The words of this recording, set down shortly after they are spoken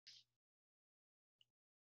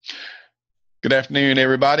Good afternoon,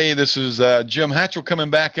 everybody. This is Jim Hatchell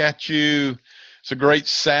coming back at you. It's a great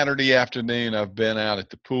Saturday afternoon. I've been out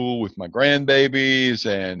at the pool with my grandbabies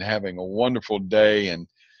and having a wonderful day, and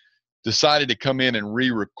decided to come in and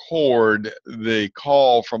re-record the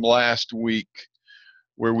call from last week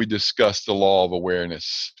where we discussed the law of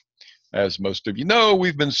awareness. As most of you know,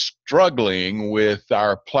 we've been struggling with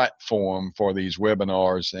our platform for these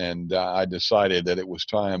webinars, and I decided that it was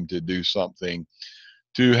time to do something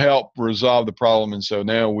to help resolve the problem. And so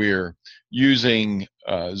now we're using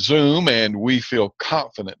Zoom, and we feel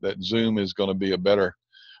confident that Zoom is going to be a better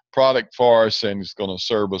product for us and it's going to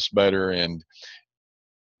serve us better, and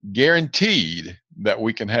guaranteed that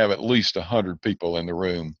we can have at least 100 people in the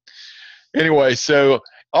room. Anyway, so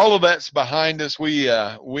all of that's behind us. We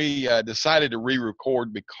decided to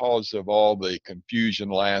re-record because of all the confusion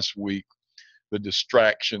last week, the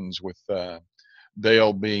distractions with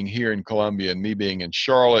Dale being here in Columbia and me being in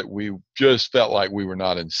Charlotte. We just felt like we were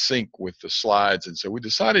not in sync with the slides, and so we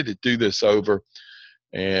decided to do this over,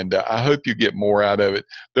 and I hope you get more out of it.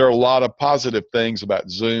 There are a lot of positive things about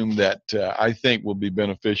Zoom that I think will be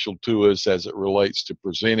beneficial to us as it relates to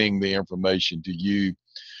presenting the information to you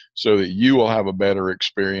so that you will have a better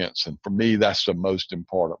experience. And for me, that's the most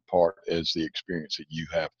important part, is the experience that you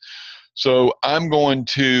have. So I'm going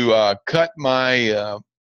to cut my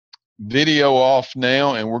video off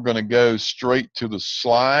now, and we're going to go straight to the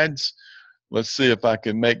slides. Let's see if I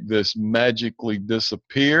can make this magically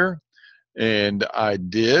disappear. And I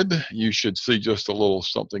did. You should see just a little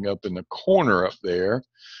something up in the corner up there.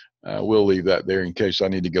 We'll leave that there in case I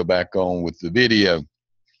need to go back on with the video.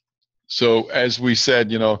 So as we said,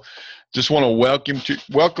 just want to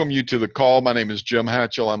welcome you to the call. My name is Jim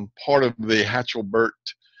Hatchell. I'm part of the Hatchell-Burt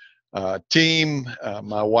team.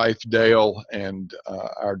 My wife Dale and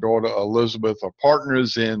our daughter Elizabeth are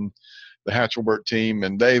partners in the Hatchell-Burt team,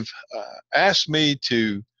 and they've asked me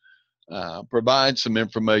to provide some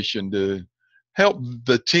information to help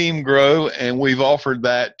the team grow, and we've offered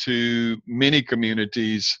that to many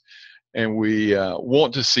communities, and we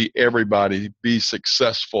want to see everybody be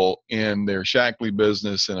successful in their Shackley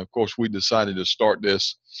business. And of course, we decided to start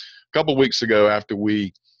this a couple of weeks ago after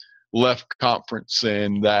we left conference,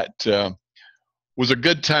 and that was a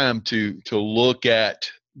good time to look at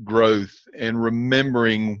growth, and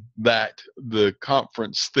remembering that the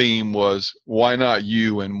conference theme was why not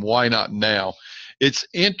you and why not now. It's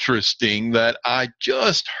interesting that I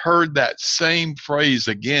just heard that same phrase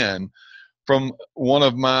again from one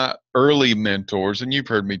of my early mentors, and you've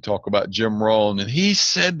heard me talk about Jim Rohn, and he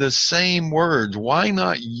said the same words, why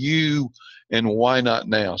not you and why not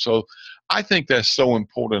now? So I think that's so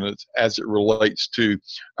important as it relates to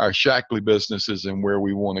our Shackley businesses and where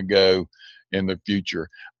we want to go in the future.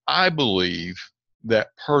 I believe that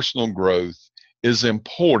personal growth is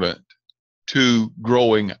important to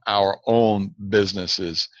growing our own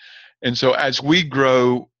businesses. And so as we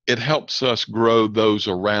grow, it helps us grow those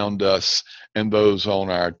around us and those on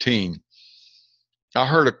our team. I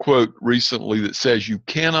heard a quote recently that says, you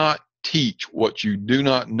cannot teach what you do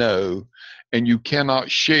not know, and you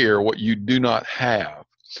cannot share what you do not have.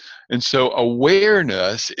 And so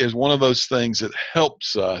awareness is one of those things that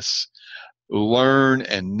helps us learn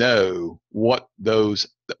and know what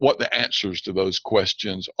the answers to those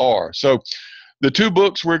questions are. So the two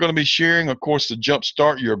books we're going to be sharing, of course, the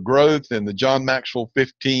Jumpstart Your Growth and the John Maxwell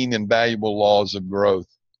 15 Invaluable Laws of Growth.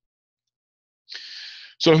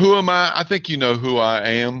 So who am I? I think you know who I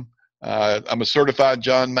am. I'm a certified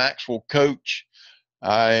John Maxwell coach.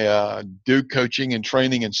 I do coaching and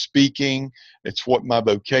training and speaking. It's what my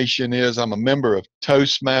vocation is. I'm a member of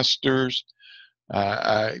Toastmasters.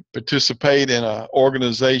 I participate in an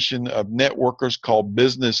organization of networkers called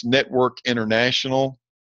Business Network International.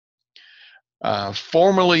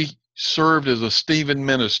 Formerly served as a Stephen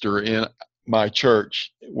minister in my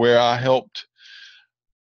church, where I helped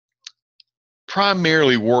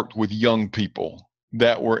primarily worked with young people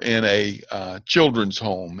that were in a children's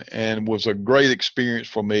home, and was a great experience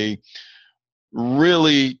for me.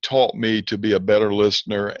 Really taught me to be a better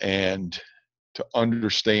listener and to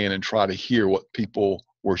understand and try to hear what people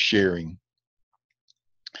were sharing.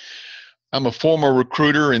 I'm a former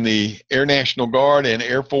recruiter in the Air National Guard and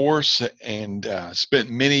Air Force, and spent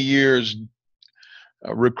many years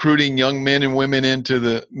recruiting young men and women into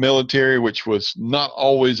the military, which was not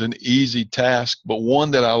always an easy task, but one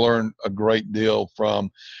that I learned a great deal from,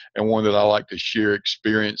 and one that I like to share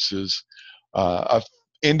experiences. I've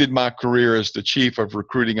ended my career as the chief of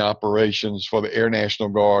recruiting operations for the Air National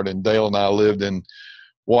Guard, and Dale and I lived in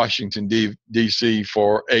Washington, D.C.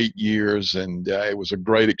 for 8 years, and it was a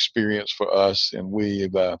great experience for us. And we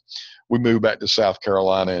moved back to South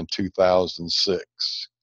Carolina in 2006.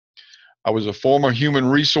 I was a former human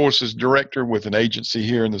resources director with an agency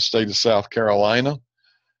here in the state of South Carolina.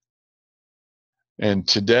 And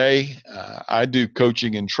today I do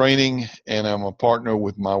coaching and training, and I'm a partner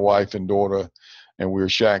with my wife and daughter, and we're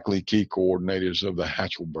Shackley key coordinators of the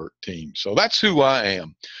Hatchell team. So that's who I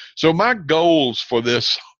am. So my goals for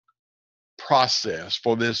this process,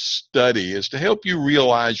 for this study, is to help you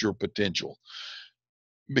realize your potential,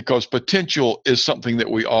 because potential is something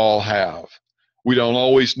that we all have. We don't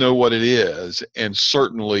always know what it is, and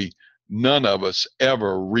certainly none of us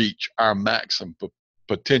ever reach our maximum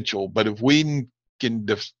potential. But if we can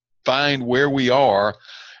define where we are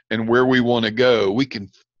and where we want to go, we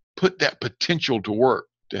can put that potential to work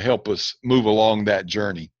to help us move along that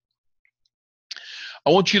journey.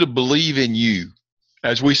 I want you to believe in you.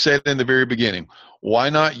 As we said in the very beginning, why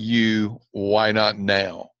not you? Why not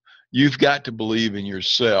now? You've got to believe in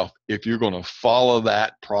yourself if you're going to follow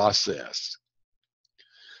that process.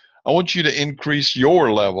 I want you to increase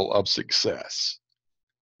your level of success.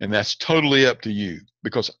 And that's totally up to you,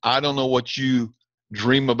 because I don't know what you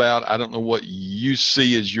dream about. I don't know what you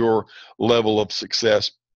see as your level of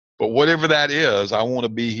success. But whatever that is, I want to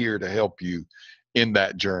be here to help you in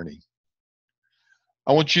that journey.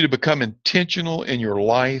 I want you to become intentional in your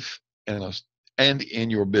life and in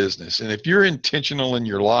your business. And if you're intentional in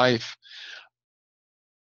your life,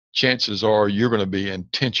 chances are you're going to be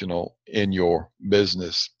intentional in your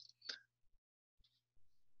business.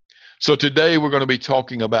 So today we're going to be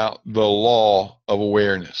talking about the law of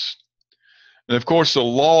awareness. And of course, the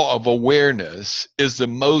law of awareness is the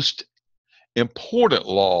most important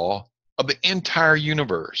law of the entire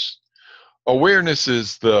universe. Awareness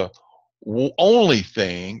is the only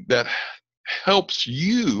thing that helps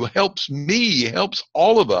you, helps me, helps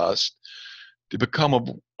all of us to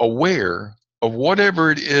become aware of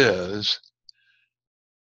whatever it is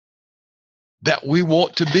that we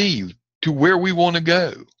want to be, to where we want to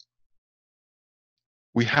go.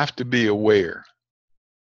 We have to be aware.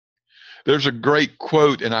 There's a great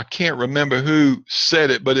quote, and I can't remember who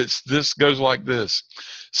said it, but this goes like this.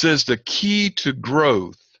 It says, the key to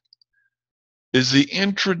growth is the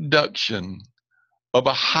introduction of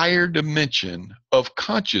a higher dimension of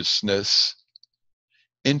consciousness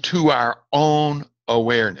into our own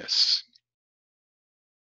awareness.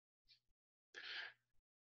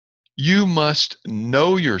 You must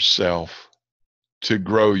know yourself to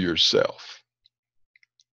grow yourself.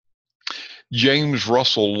 James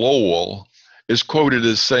Russell Lowell is quoted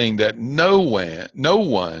as saying that no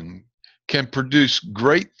one can produce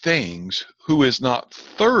great things who is not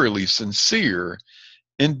thoroughly sincere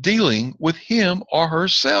in dealing with him or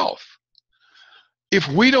herself. If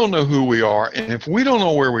we don't know who we are, and if we don't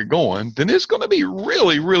know where we're going, then it's going to be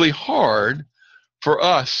really, really hard for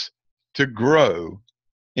us to grow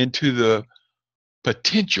into the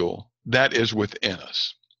potential that is within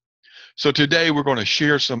us. So today we're going to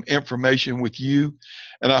share some information with you,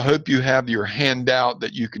 and I hope you have your handout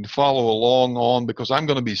that you can follow along on, because I'm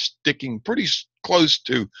going to be sticking pretty close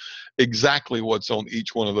to exactly what's on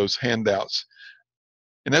each one of those handouts.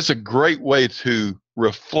 And that's a great way to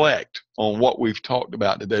reflect on what we've talked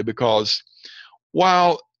about today, because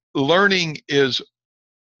while learning is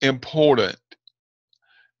important,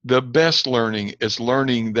 the best learning is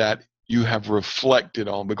learning that you have reflected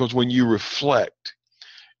on, because when you reflect,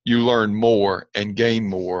 you learn more and gain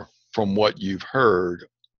more from what you've heard.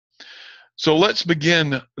 So let's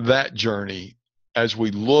begin that journey as we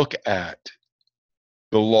look at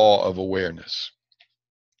the law of awareness.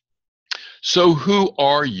 So who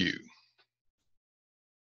are you?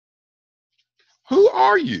 Who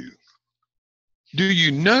are you? Do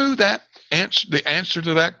you know that the answer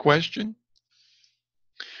to that question?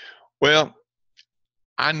 Well,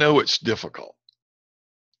 I know it's difficult,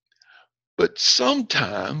 but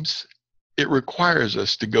sometimes it requires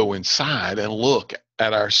us to go inside and look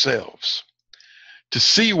at ourselves to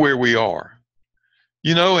see where we are,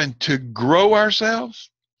 and to grow ourselves,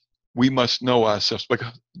 we must know ourselves,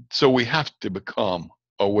 so we have to become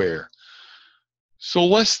aware. So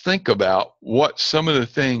let's think about what some of the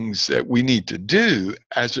things that we need to do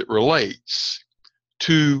as it relates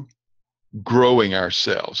to growing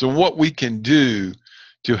ourselves, and what we can do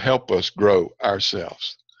to help us grow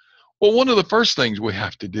ourselves. Well, one of the first things we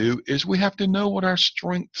have to do is we have to know what our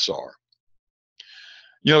strengths are.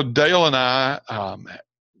 Dale and I,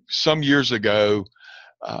 some years ago,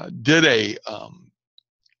 did a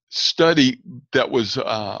study that was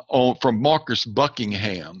from Marcus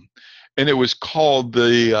Buckingham, and it was called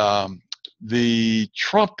the the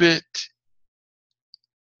trumpet,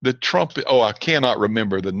 oh, I cannot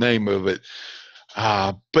remember the name of it.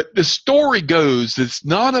 But the story goes, it's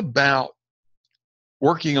not about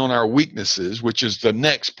working on our weaknesses, which is the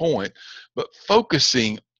next point, but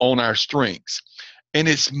focusing on our strengths. And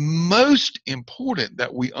it's most important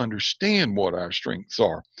that we understand what our strengths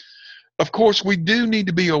are. Of course, we do need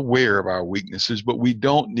to be aware of our weaknesses, but we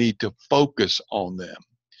don't need to focus on them.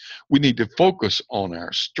 We need to focus on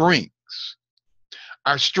our strengths.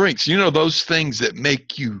 Our strengths, those things that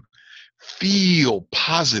make you feel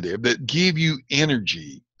positive, that give you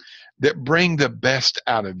energy, that bring the best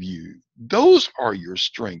out of you. Those are your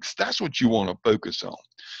strengths. That's what you want to focus on.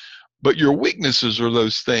 But your weaknesses are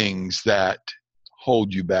those things that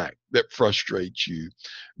hold you back, that frustrate you,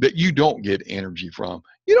 that you don't get energy from.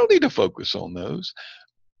 You don't need to focus on those.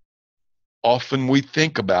 Often we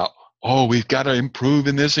think about, oh, we've got to improve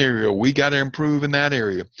in this area. We got to improve in that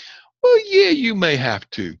area. Well, yeah, you may have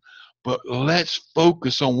to, but let's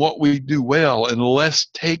focus on what we do well and let's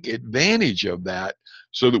take advantage of that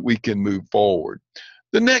so that we can move forward.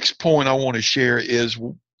 The next point I want to share is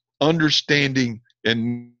understanding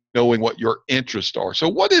and knowing what your interests are. So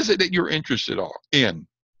what is it that you're interested in?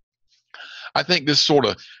 I think this sort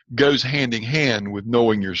of goes hand in hand with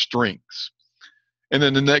knowing your strengths. And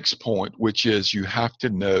then the next point, which is you have to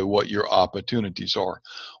know what your opportunities are.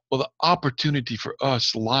 Well, the opportunity for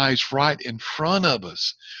us lies right in front of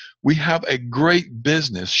us. We have a great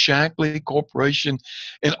business, Shackley Corporation,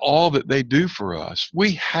 and all that they do for us.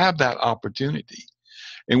 We have that opportunity.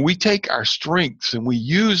 And we take our strengths and we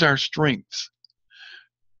use our strengths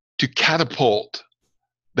to catapult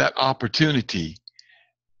that opportunity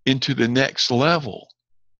into the next level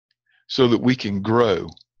so that we can grow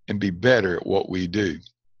and be better at what we do.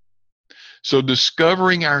 So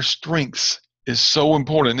discovering our strengths is so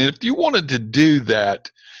important. And if you wanted to do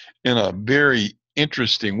that in a very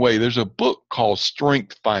interesting way, there's a book called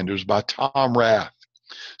Strength Finders by Tom Rath.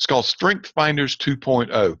 It's called Strength Finders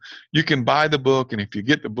 2.0. You can buy the book, and if you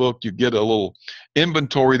get the book, you get a little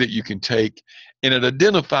inventory that you can take, and it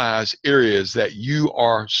identifies areas that you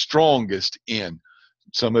are strongest in.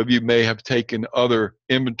 Some of you may have taken other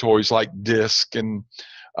inventories like DISC and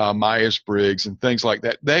Myers-Briggs and things like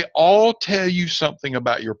that. They all tell you something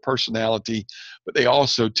about your personality, but they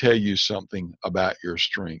also tell you something about your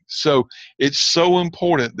strengths. So it's so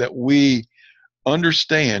important that we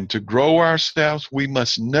understand to grow ourselves, we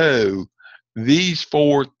must know these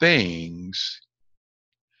 4 things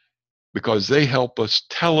because they help us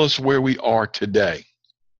tell us where we are today.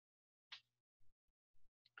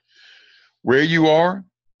 Where you are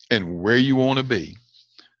and where you want to be.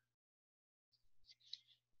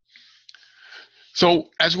 So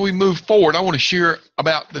as we move forward, I want to share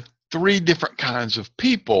about the 3 different kinds of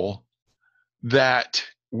people that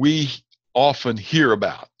we often hear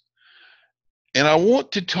about. And I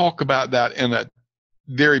want to talk about that in a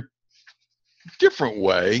very different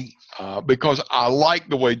way because I like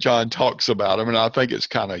the way John talks about them, and I think it's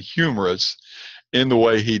kind of humorous in the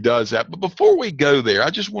way he does that. But before we go there,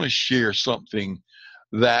 I just want to share something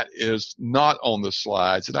that is not on the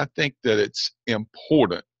slides, and I think that it's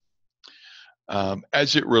important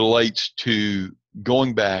as it relates to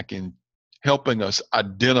going back and helping us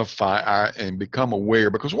identify and become aware,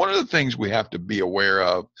 because one of the things we have to be aware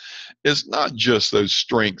of is not just those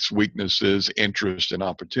strengths, weaknesses, interests, and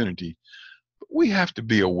opportunity, but we have to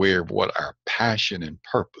be aware of what our passion and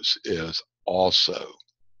purpose is also.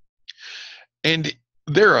 And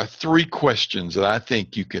there are 3 questions that I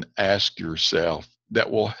think you can ask yourself that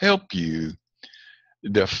will help you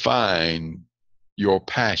define your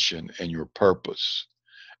passion and your purpose.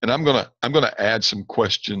 And I'm gonna add some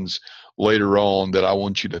questions later on that I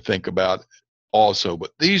want you to think about also.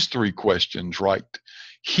 But these 3 questions right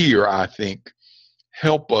here, I think,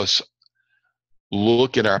 help us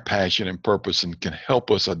look at our passion and purpose and can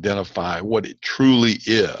help us identify what it truly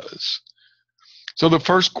is. So the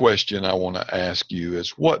first question I want to ask you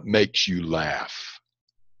is, what makes you laugh?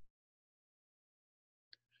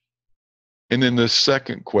 And then the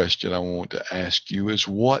second question I want to ask you is,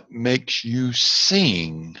 what makes you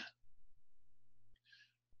sing?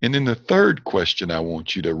 And then the third question I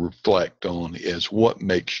want you to reflect on is, what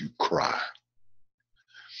makes you cry?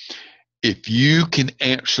 If you can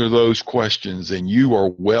answer those questions, then you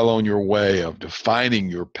are well on your way of defining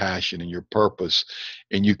your passion and your purpose,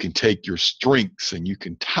 and you can take your strengths and you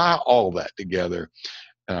can tie all that together.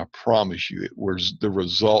 And I promise you, the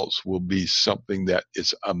results will be something that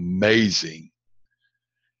is amazing.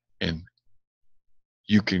 And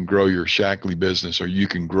you can grow your Shackley business, or you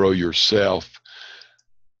can grow yourself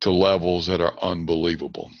to levels that are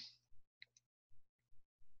unbelievable.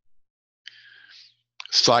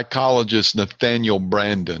 Psychologist Nathaniel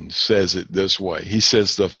Branden says it this way. He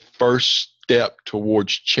says the first step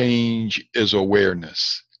towards change is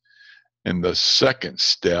awareness, and the second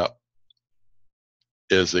step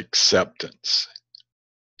is acceptance.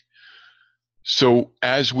 So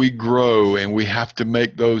as we grow and we have to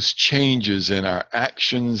make those changes in our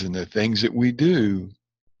actions and the things that we do,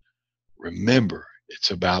 remember,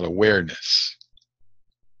 it's about awareness.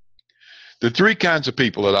 The three kinds of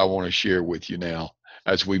people that I want to share with you now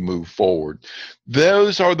as we move forward.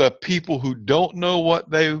 Those are the people who don't know what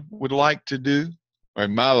they would like to do. Or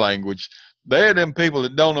in my language, they're them people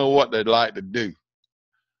that don't know what they'd like to do.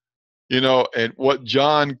 You know, and what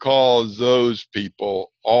John calls those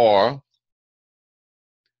people are,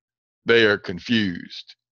 they are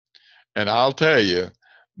confused. And I'll tell you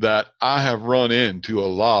that I have run into a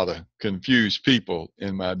lot of confused people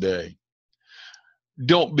in my day.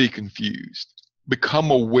 Don't be confused. Become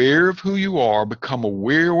aware of who you are, become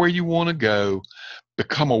aware where you want to go,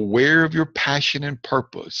 become aware of your passion and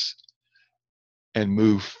purpose, and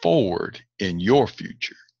move forward in your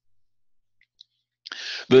future.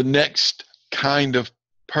 The next kind of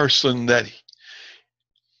person that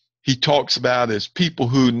he talks about is people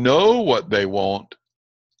who know what they want,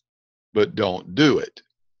 but don't do it.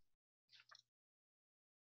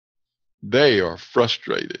 They are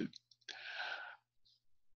frustrated.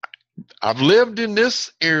 I've lived in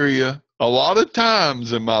this area a lot of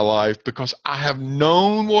times in my life because I have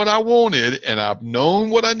known what I wanted and I've known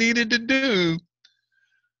what I needed to do.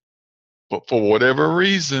 But for whatever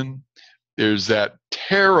reason, there's that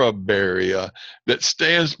terror barrier that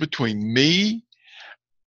stands between me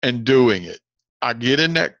and doing it. I get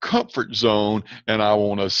in that comfort zone and I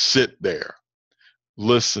want to sit there.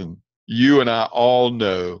 Listen, you and I all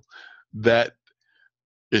know that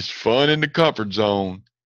it's fun in the comfort zone,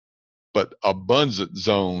 but abundant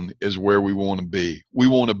zone is where we want to be. We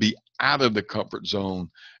want to be out of the comfort zone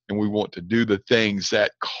and we want to do the things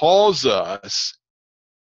that cause us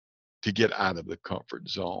to get out of the comfort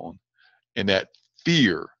zone. And that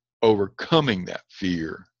fear, overcoming that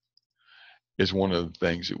fear, is one of the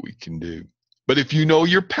things that we can do. But if you know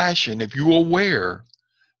your passion, if you're aware,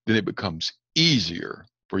 then it becomes easier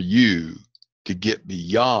for you to get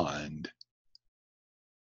beyond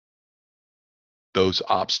those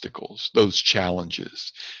obstacles, those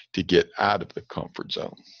challenges, to get out of the comfort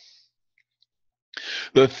zone.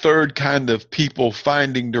 The third kind of people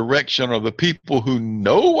finding direction are the people who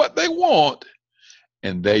know what they want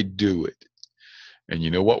and they do it. And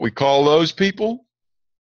you know what we call those people?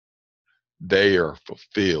 They are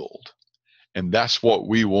fulfilled. And that's what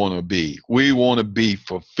we want to be. We want to be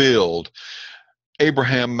fulfilled.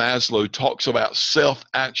 Abraham Maslow talks about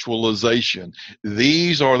self-actualization.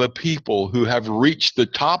 These are the people who have reached the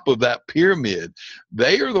top of that pyramid.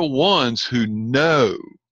 They are the ones who know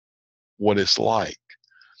what it's like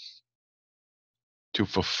to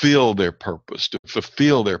fulfill their purpose, to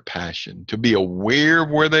fulfill their passion, to be aware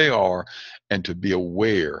of where they are, and to be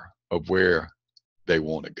aware of where they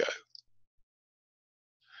want to go.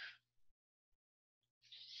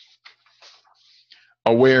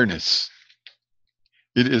 Awareness.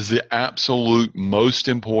 It is the absolute most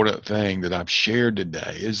important thing that I've shared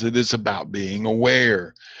today, is that it's about being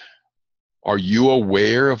aware. Are you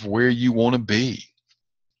aware of where you want to be?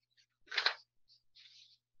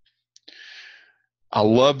 I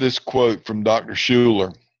love this quote from Dr.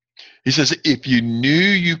 Schuller. He says, if you knew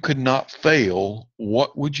you could not fail,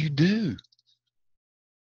 what would you do?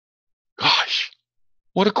 Gosh,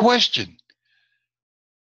 what a question.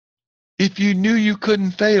 If you knew you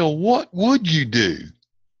couldn't fail, what would you do?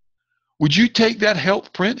 Would you take that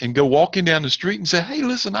health print and go walking down the street and say, hey,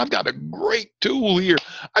 listen, I've got a great tool here.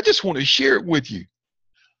 I just want to share it with you.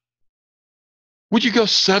 Would you go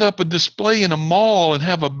set up a display in a mall and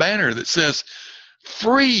have a banner that says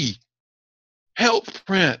free health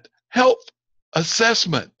print, health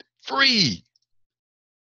assessment, free?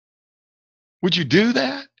 Would you do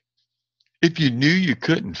that if you knew you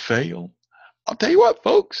couldn't fail? I'll tell you what,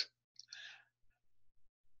 folks,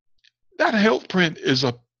 that health print is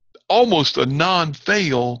almost a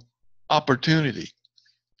non-fail opportunity.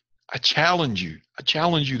 I challenge you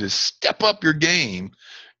to step up your game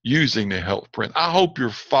using the health print. I hope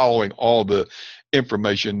you're following all the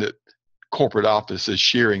information that corporate office is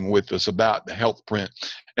sharing with us about the health print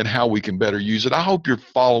and how we can better use it. I hope you're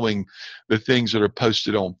following the things that are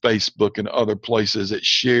posted on Facebook and other places that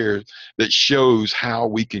shows how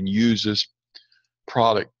we can use this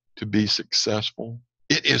product to be successful.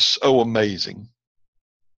 It is so amazing.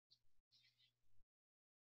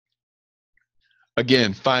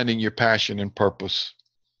 Again, finding your passion and purpose.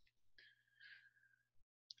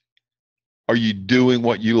 Are you doing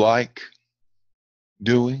what you like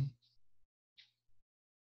doing?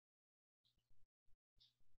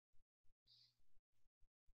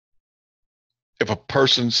 If a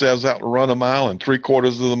person sets out to run a mile and 3/4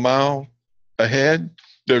 of the mile ahead,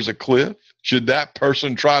 there's a cliff. Should that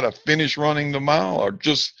person try to finish running the mile, or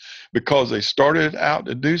just because they started out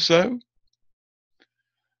to do so?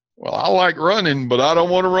 Well, I like running, but I don't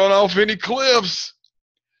want to run off any cliffs.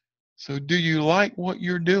 So do you like what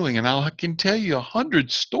you're doing? And I can tell you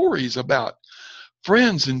 100 stories about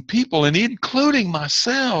friends and people, and including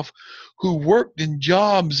myself, who worked in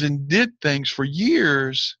jobs and did things for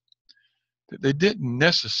years that they didn't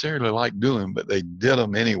necessarily like doing, but they did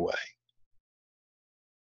them anyway.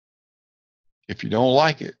 If you don't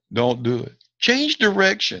like it, don't do it. Change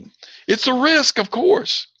direction. It's a risk, of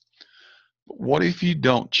course. But what if you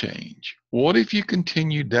don't change? What if you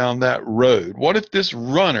continue down that road? What if this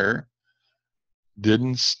runner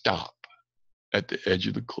didn't stop at the edge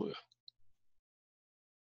of the cliff?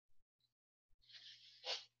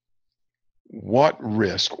 What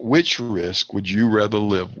risk, which risk would you rather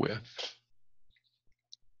live with?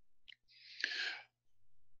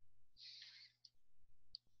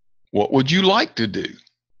 What would you like to do?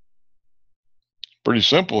 Pretty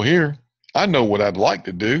simple here. I know what I'd like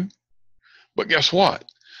to do, but guess what?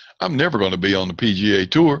 I'm never going to be on the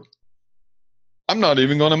PGA Tour. I'm not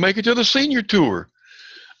even going to make it to the senior tour.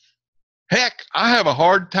 Heck, I have a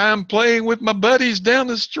hard time playing with my buddies down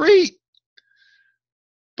the street.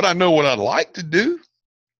 But I know what I'd like to do.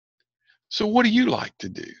 So what do you like to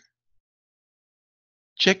do?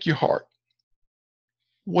 Check your heart.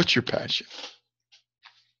 What's your passion?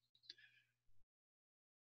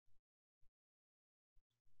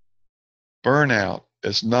 Burnout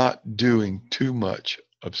is not doing too much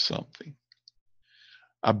of something.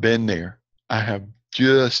 I've been there. I have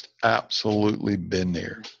just absolutely been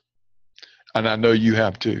there. And I know you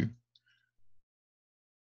have too.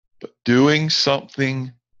 But doing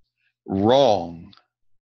something wrong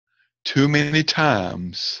too many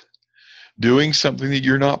times, doing something that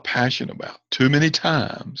you're not passionate about too many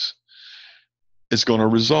times, is going to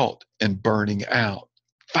result in burning out.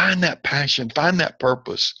 Find that passion, find that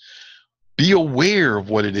purpose. Be aware of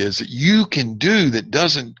what it is that you can do that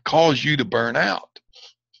doesn't cause you to burn out.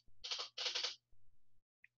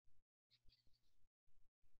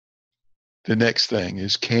 The next thing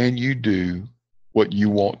is, can you do what you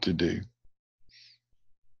want to do?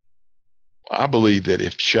 I believe that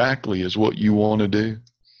if Shackley is what you want to do,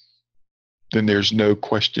 then there's no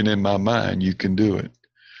question in my mind you can do it.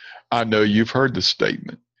 I know you've heard the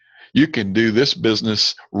statement. You can do this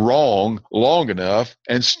business wrong long enough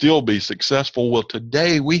and still be successful. Well,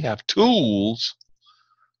 today we have tools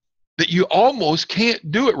that you almost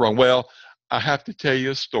can't do it wrong. Well, I have to tell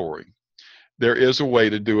you a story. There is a way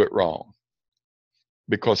to do it wrong,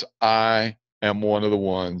 because I am one of the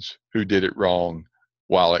ones who did it wrong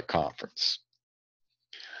while at conference.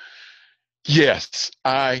 Yes,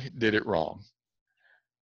 I did it wrong.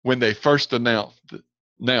 When they first announced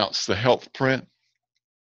the health print,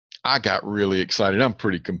 I got really excited. I'm a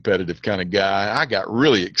pretty competitive kind of guy. I got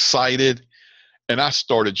really excited, and I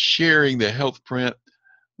started sharing the health print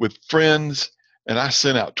with friends, and I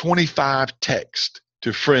sent out 25 texts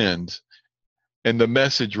to friends, and the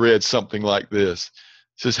message read something like this.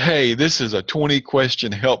 It says, hey, this is a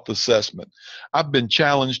 20-question health assessment. I've been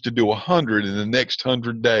challenged to do 100 in the next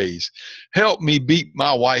 100 days. Help me beat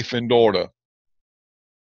my wife and daughter.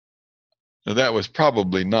 Now, that was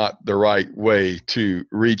probably not the right way to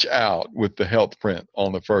reach out with the health print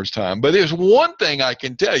on the first time. But there's one thing I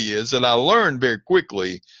can tell you is that I learned very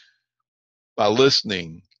quickly by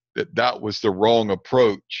listening that that was the wrong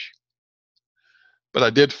approach. But I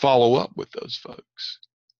did follow up with those folks.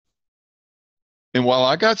 And while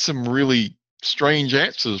I got some really strange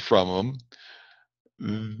answers from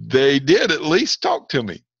them, they did at least talk to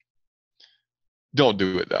me. Don't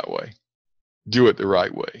do it that way. Do it the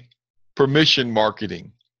right way. Permission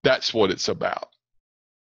marketing, that's what it's about.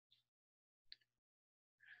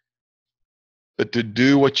 But to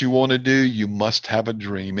do what you want to do, you must have a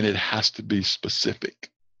dream, and it has to be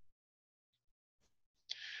specific.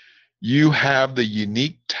 You have the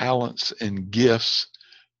unique talents and gifts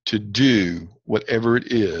to do whatever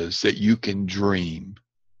it is that you can dream.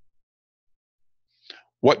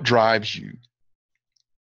 What drives you?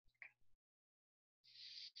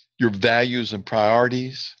 Your values and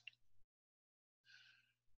priorities?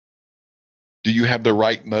 Do you have the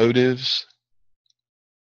right motives?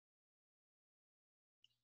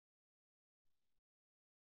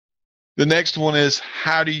 The next one is,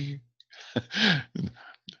 how do you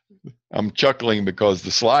I'm chuckling because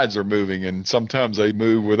the slides are moving, and sometimes they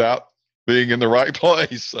move without being in the right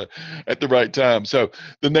place at the right time. So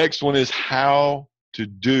the next one is how to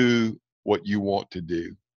do what you want to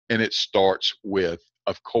do. And it starts with,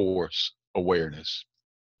 of course, awareness.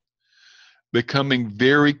 Becoming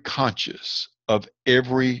very conscious of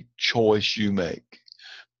every choice you make.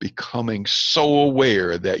 Becoming so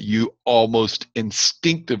aware that you almost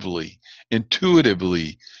instinctively,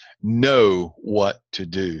 intuitively know what to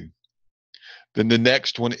do. Then the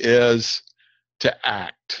next one is to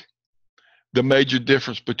act. The major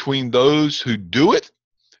difference between those who do it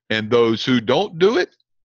and those who don't do it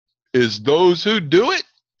is those who do it,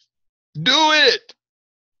 do it.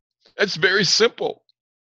 That's very simple.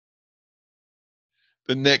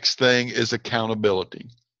 The next thing is accountability.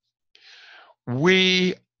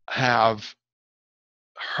 We have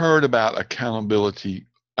heard about accountability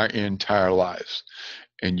our entire lives.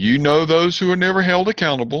 And you know those who are never held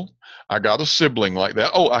accountable. I got a sibling like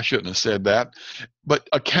that. Oh, I shouldn't have said that. But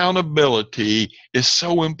accountability is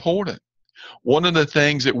so important. One of the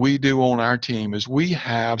things that we do on our team is we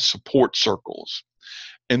have support circles.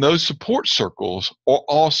 And those support circles are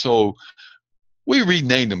also, we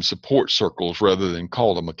rename them support circles rather than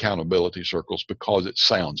call them accountability circles because it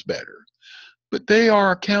sounds better. But they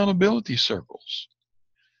are accountability circles.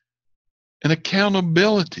 And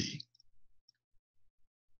accountability,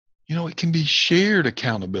 it can be shared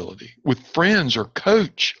accountability with friends or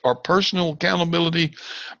coach, or personal accountability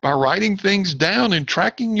by writing things down and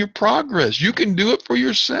tracking your progress. You can do it for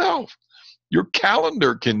yourself. Your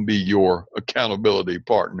calendar can be your accountability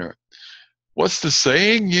partner. What's the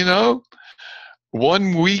saying?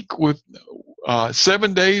 1 week with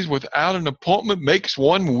 7 days without an appointment makes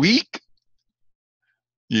 1 week.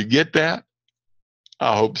 You get that?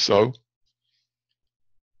 I hope so.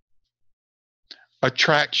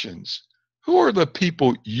 Attractions. Who are the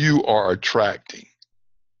people you are attracting?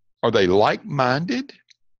 Are they like-minded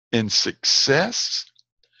in success?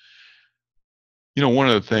 One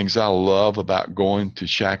of the things I love about going to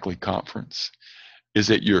Shackley Conference is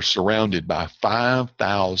that you're surrounded by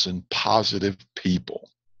 5,000 positive people.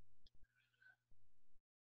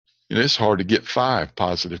 It's hard to get 5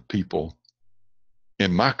 positive people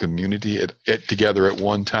in my community together at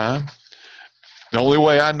one time. The only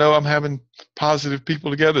way I know I'm having positive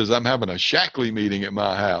people together is I'm having a Shackley meeting at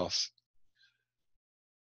my house.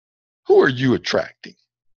 Who are you attracting?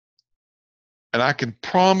 And I can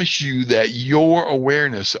promise you that your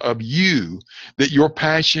awareness of you, that your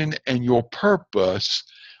passion and your purpose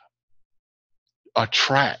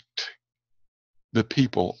attract the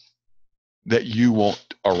people that you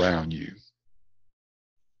want around you.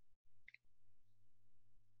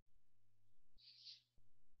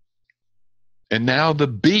 And now the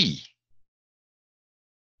B.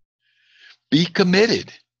 Be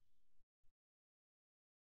committed.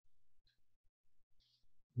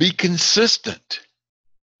 Be consistent.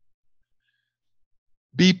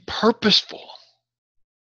 Be purposeful.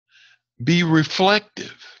 Be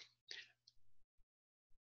reflective.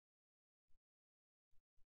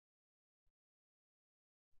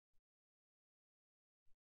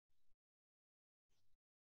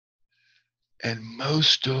 And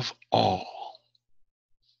most of all,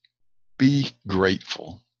 be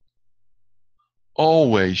grateful.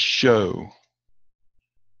 Always show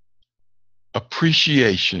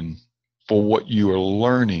appreciation for what you are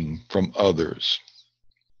learning from others.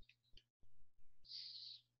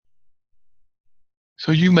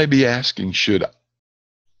 So you may be asking, should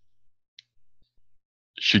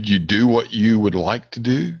you do what you would like to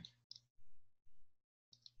do?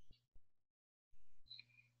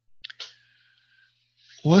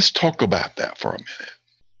 Let's talk about that for a minute.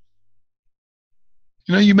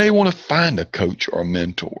 You may want to find a coach or a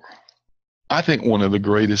mentor. I think one of the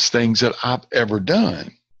greatest things that I've ever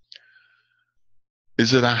done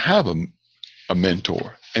is that I have a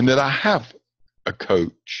mentor and that I have a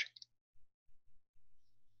coach.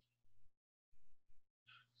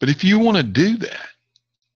 But if you want to do that,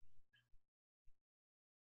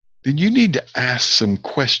 then you need to ask some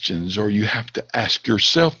questions, or you have to ask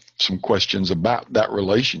yourself some questions about that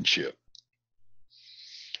relationship.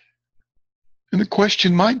 And the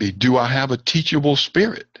question might be, do I have a teachable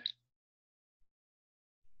spirit?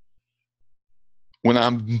 When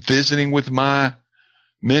I'm visiting with my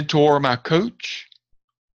mentor or my coach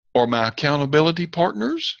or my accountability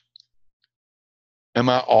partners, am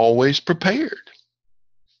I always prepared?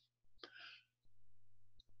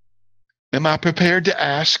 Am I prepared to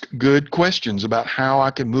ask good questions about how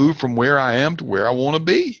I can move from where I am to where I want to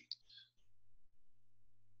be?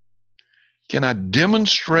 Can I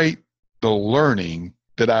demonstrate the learning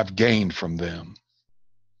that I've gained from them?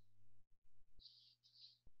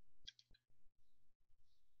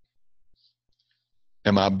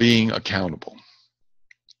 Am I being accountable?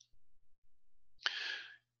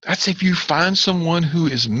 That's if you find someone who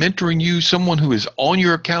is mentoring you, someone who is on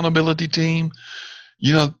your accountability team,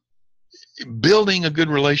 you know, building a good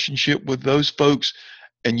relationship with those folks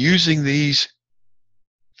and using these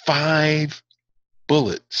 5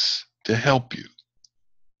 bullets to help you.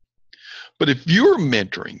 But if you're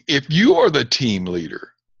mentoring, if you are the team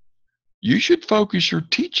leader, you should focus your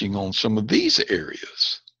teaching on some of these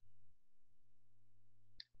areas.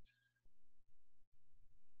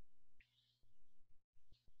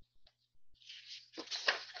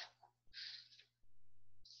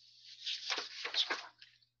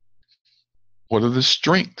 What are the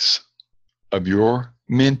strengths of your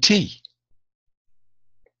mentee?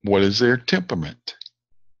 What is their temperament?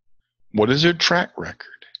 What is their track record?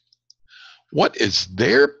 What is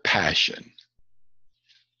their passion?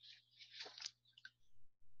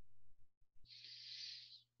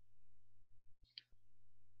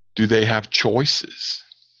 Do they have choices?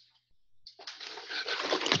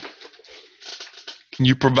 Can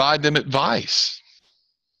you provide them advice?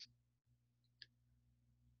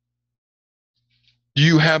 Do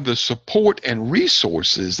you have the support and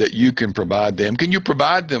resources that you can provide them? Can you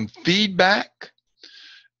provide them feedback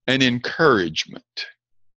and encouragement?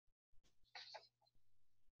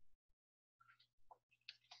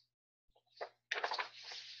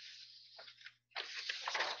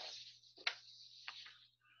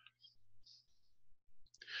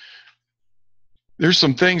 There's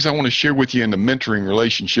some things I want to share with you in the mentoring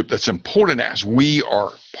relationship that's important as we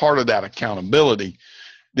are part of that accountability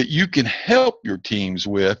that you can help your teams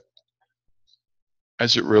with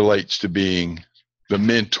as it relates to being the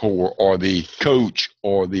mentor or the coach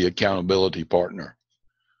or the accountability partner.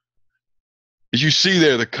 As you see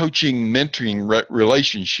there, the coaching mentoring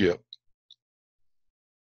relationship,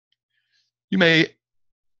 you may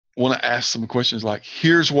want to ask some questions like,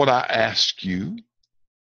 here's what I asked you,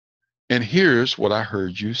 and here's what I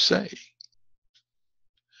heard you say.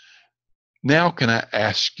 Now, can I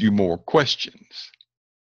ask you more questions?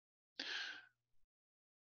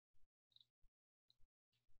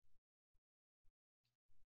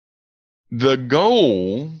 The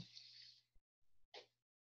goal,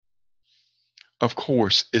 of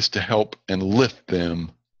course, is to help and lift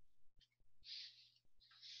them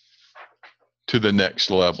to the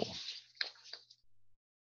next level.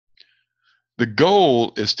 The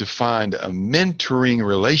goal is to find a mentoring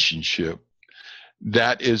relationship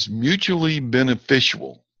that is mutually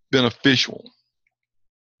beneficial.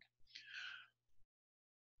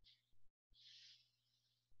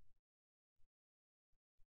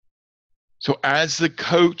 So as the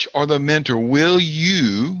coach or the mentor, will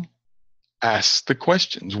you ask the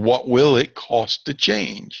questions? What will it cost to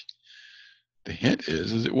change? The hint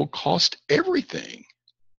is it will cost everything.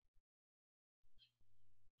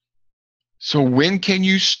 So when can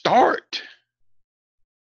you start?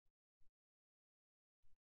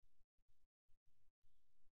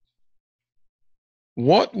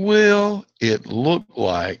 What will it look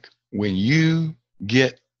like when you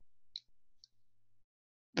get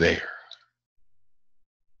there?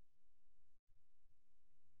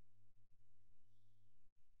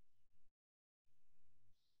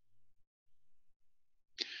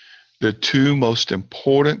 The 2 most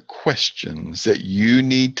important questions that you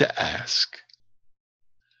need to ask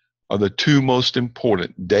are the 2 most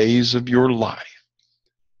important days of your life.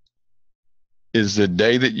 Is the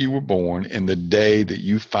day that you were born and the day that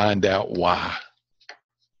you find out why.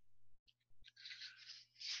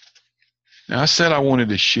 Now, I said I wanted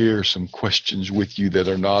to share some questions with you that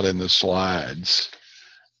are not in the slides.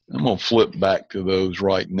 I'm going to flip back to those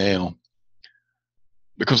right now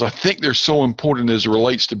because I think they're so important as it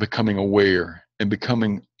relates to becoming aware and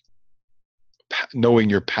knowing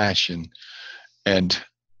your passion and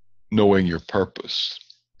knowing your purpose.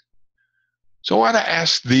 So I want to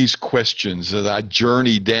ask these questions as I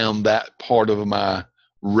journey down that part of my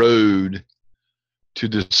road to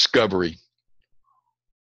discovery.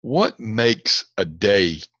 What makes a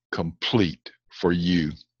day complete for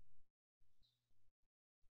you?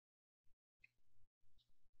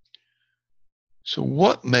 So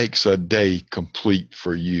what makes a day complete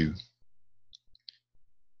for you?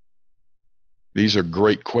 These are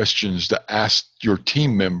great questions to ask your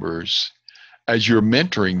team members as you're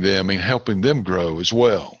mentoring them and helping them grow as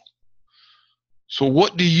well. So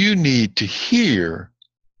what do you need to hear,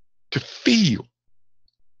 to feel,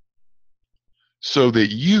 so that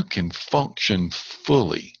you can function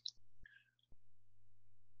fully?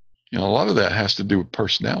 You know, a lot of that has to do with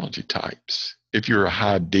personality types. If you're a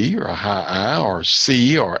high D or a high I or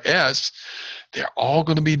C or S, they're all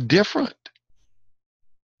going to be different.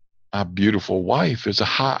 My beautiful wife is a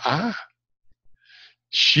high I.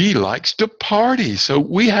 She likes to party. So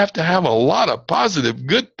we have to have a lot of positive,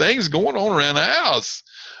 good things going on around the house.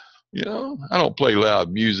 You know, I don't play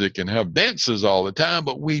loud music and have dances all the time,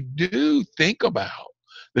 but we do think about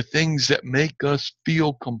the things that make us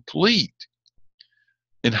feel complete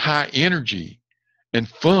and high energy and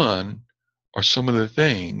fun are some of the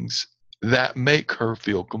things that make her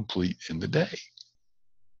feel complete in the day.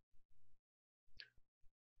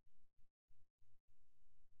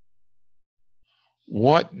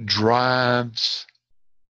 What drives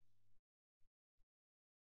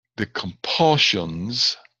the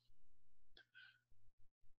compulsions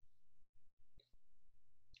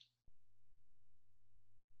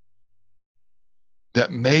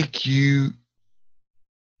that make you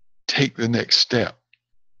take the next step?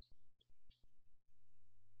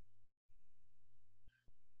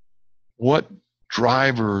 What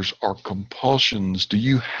drivers or compulsions do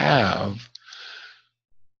you have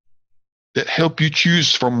that help you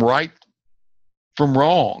choose from right from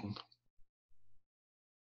wrong?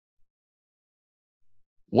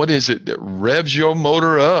 What is it that revs your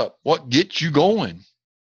motor up? What gets you going?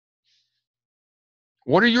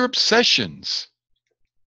 What are your obsessions?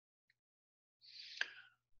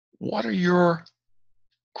 What are your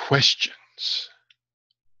questions?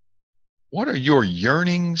 What are your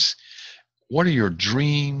yearnings? What are your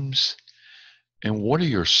dreams? And what are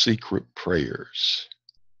your secret prayers?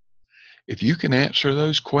 If you can answer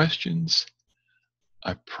those questions,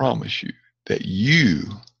 I promise you that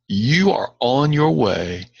you are on your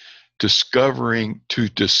way discovering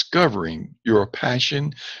your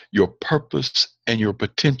passion, your purpose, and your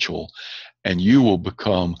potential, and you will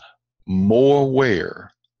become more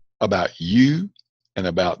aware about you and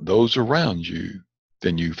about those around you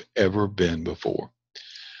than you've ever been before.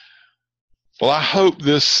 Well, I hope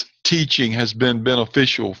this teaching has been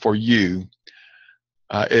beneficial for you.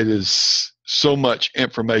 It is so much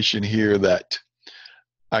information here that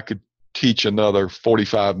I could teach another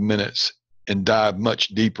 45 minutes and dive much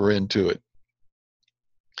deeper into it.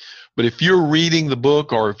 But if you're reading the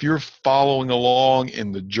book or if you're following along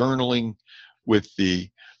in the journaling with the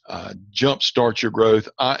Jumpstart Your Growth,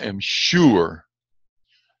 I am sure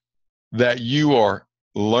that you are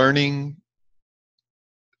learning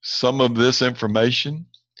some of this information,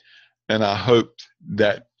 and I hope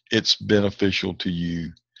that it's beneficial to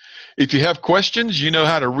you. If you have questions, you know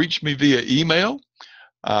how to reach me via email.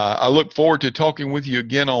 I look forward to talking with you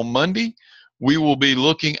again on Monday. We will be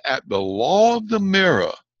looking at the law of the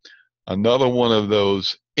mirror, another one of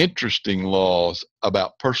those interesting laws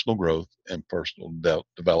about personal growth and personal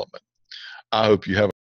development. I hope you have